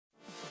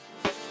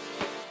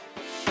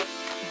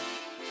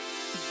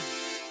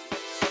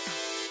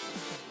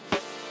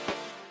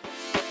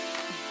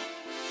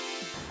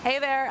Hey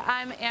there,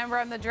 I'm Amber.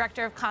 I'm the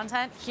Director of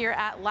Content here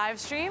at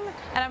Livestream,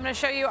 and I'm going to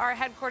show you our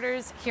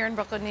headquarters here in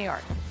Brooklyn, New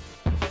York.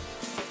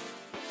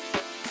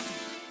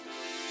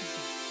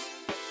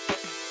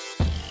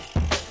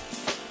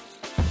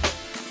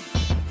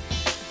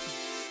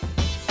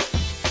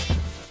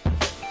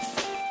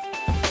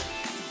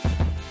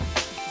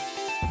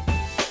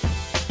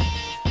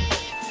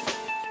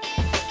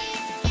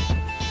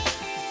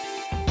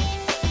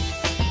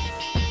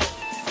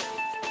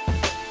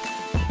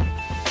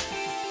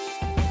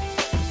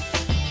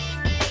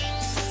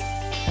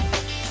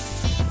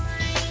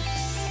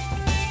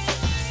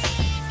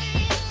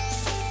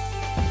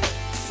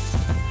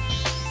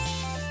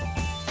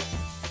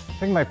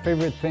 I think my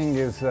favorite thing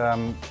is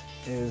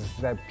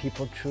that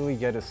people truly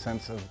get a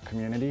sense of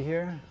community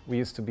here. We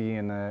used to be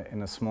in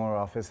a smaller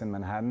office in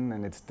Manhattan,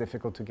 and it's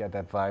difficult to get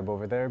that vibe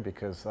over there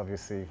because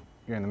obviously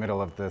you're in the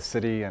middle of the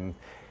city and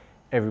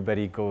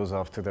everybody goes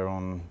off to their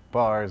own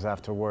bars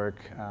after work.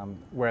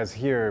 Whereas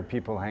here,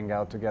 people hang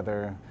out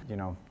together. You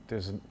know,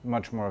 there's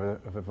much more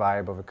of a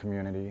vibe of a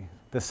community.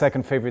 The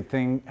second favorite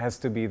thing has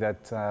to be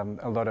that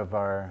a lot of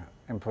our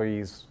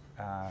employees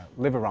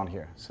live around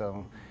here.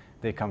 So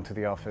they come to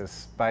the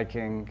office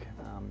biking.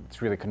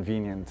 It's really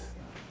convenient.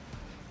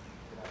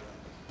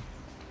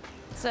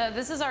 So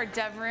this is our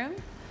dev room.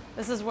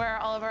 This is where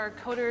all of our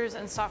coders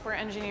and software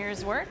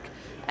engineers work.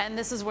 And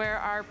this is where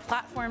our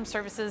platform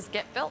services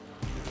get built.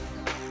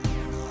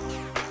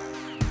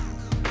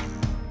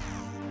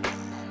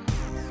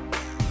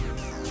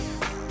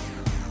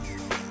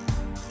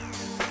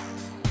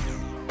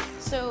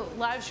 So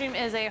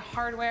Livestream is a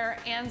hardware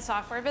and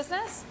software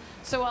business.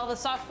 So while the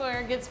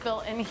software gets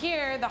built in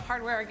here, the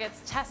hardware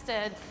gets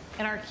tested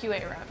in our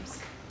QA rooms.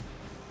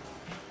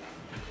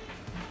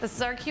 This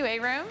is our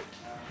QA room,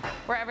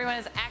 where everyone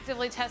is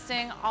actively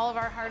testing all of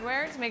our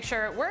hardware to make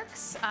sure it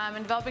works and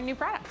developing new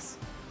products.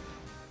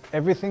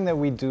 Everything that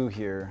we do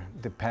here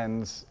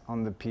depends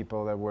on the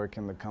people that work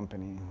in the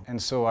company.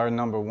 And so our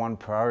number one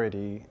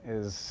priority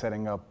is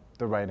setting up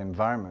the right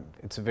environment.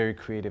 It's a very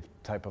creative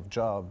type of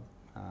job.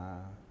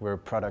 We're a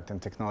product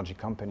and technology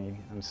company,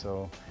 and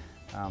so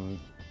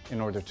in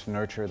order to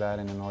nurture that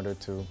and in order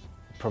to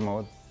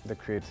promote the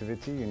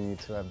creativity, you need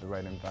to have the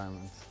right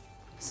environment.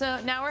 So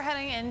now we're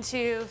heading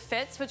into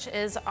Fitz, which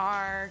is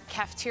our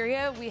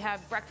cafeteria. We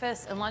have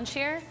breakfast and lunch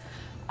here.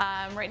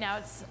 Right now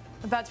it's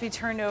about to be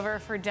turned over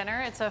for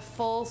dinner. It's a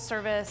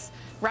full-service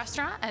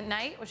restaurant at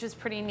night, which is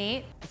pretty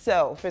neat.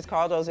 So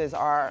Fitzcarraldo's is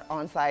our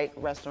on-site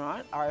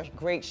restaurant. Our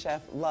great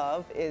chef,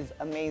 Love, is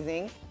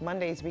amazing.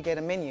 Mondays we get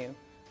a menu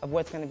of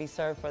what's going to be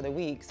served for the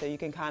week, so you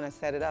can kind of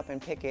set it up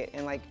and pick it.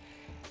 And like,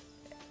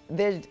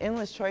 there's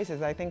endless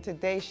choices. I think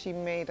today she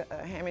made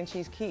a ham and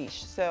cheese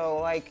quiche. So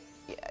like,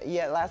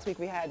 yeah, last week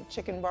we had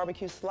chicken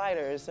barbecue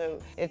sliders. So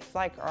it's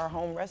like our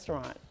home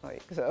restaurant.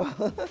 Like,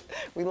 so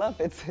we love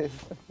Fitz's.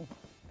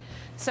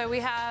 So we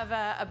have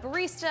a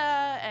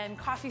barista and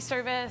coffee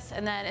service,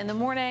 and then in the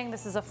morning,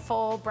 this is a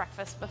full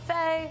breakfast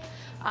buffet.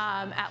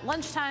 At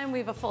lunchtime, we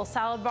have a full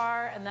salad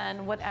bar, and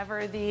then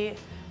whatever the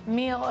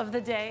meal of the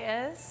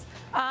day is.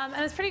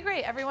 And it's pretty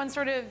great. Everyone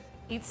sort of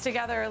eats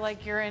together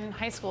like you're in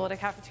high school at a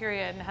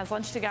cafeteria and has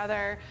lunch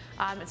together.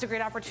 It's a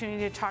great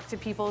opportunity to talk to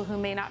people who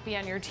may not be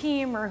on your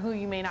team or who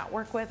you may not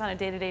work with on a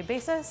day-to-day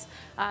basis.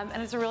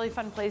 And it's a really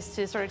fun place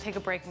to sort of take a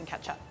break and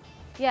catch up.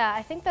 Yeah,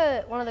 I think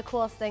one of the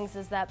coolest things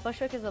is that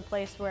Bushwick is a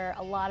place where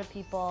a lot of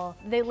people,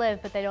 they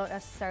live, but they don't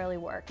necessarily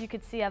work. You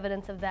could see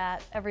evidence of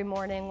that every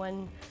morning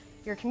when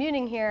you're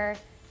commuting here.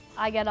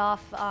 I get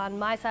off on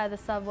my side of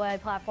the subway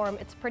platform,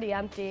 it's pretty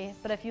empty,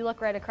 but if you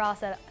look right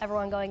across at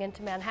everyone going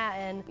into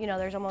Manhattan, you know,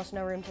 there's almost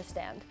no room to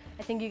stand.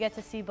 I think you get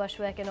to see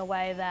Bushwick in a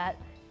way that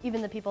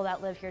even the people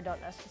that live here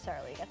don't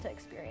necessarily get to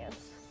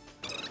experience.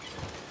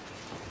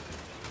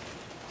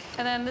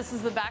 And then this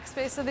is the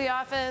backspace of the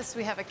office.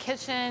 We have a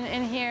kitchen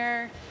in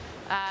here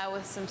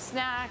with some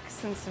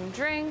snacks and some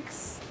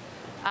drinks,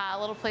 a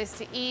little place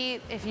to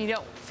eat if you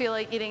don't feel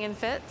like eating in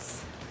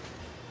Fitz.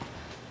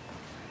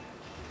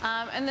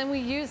 And then we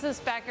use this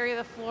back area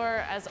of the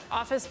floor as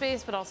office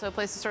space, but also a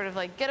place to sort of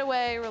like get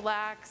away,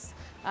 relax.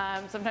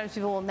 Sometimes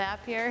people will nap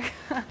here.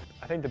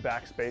 I think the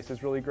back space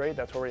is really great.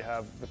 That's where we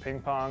have the ping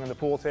pong and the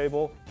pool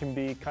table. It can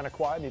be kind of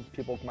quiet.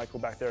 People might go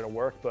back there to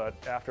work, but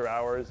after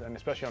hours, and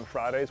especially on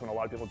Fridays when a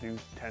lot of people do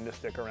tend to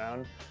stick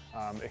around,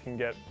 it can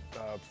get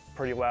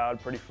pretty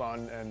loud, pretty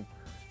fun, and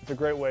it's a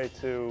great way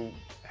to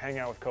hang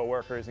out with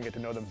coworkers and get to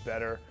know them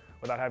better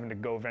without having to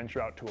go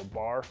venture out to a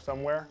bar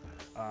somewhere.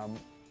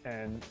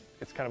 And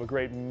it's kind of a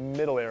great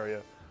middle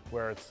area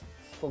where it's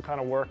still kind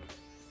of work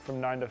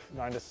from 9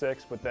 to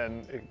 6, but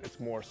then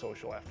it's more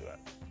social after that.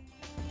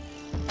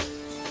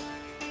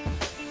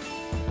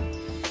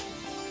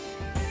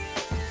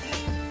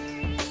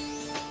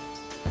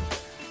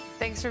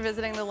 Thanks for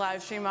visiting the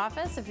Livestream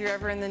office. If you're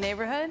ever in the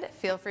neighborhood,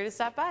 feel free to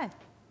stop by.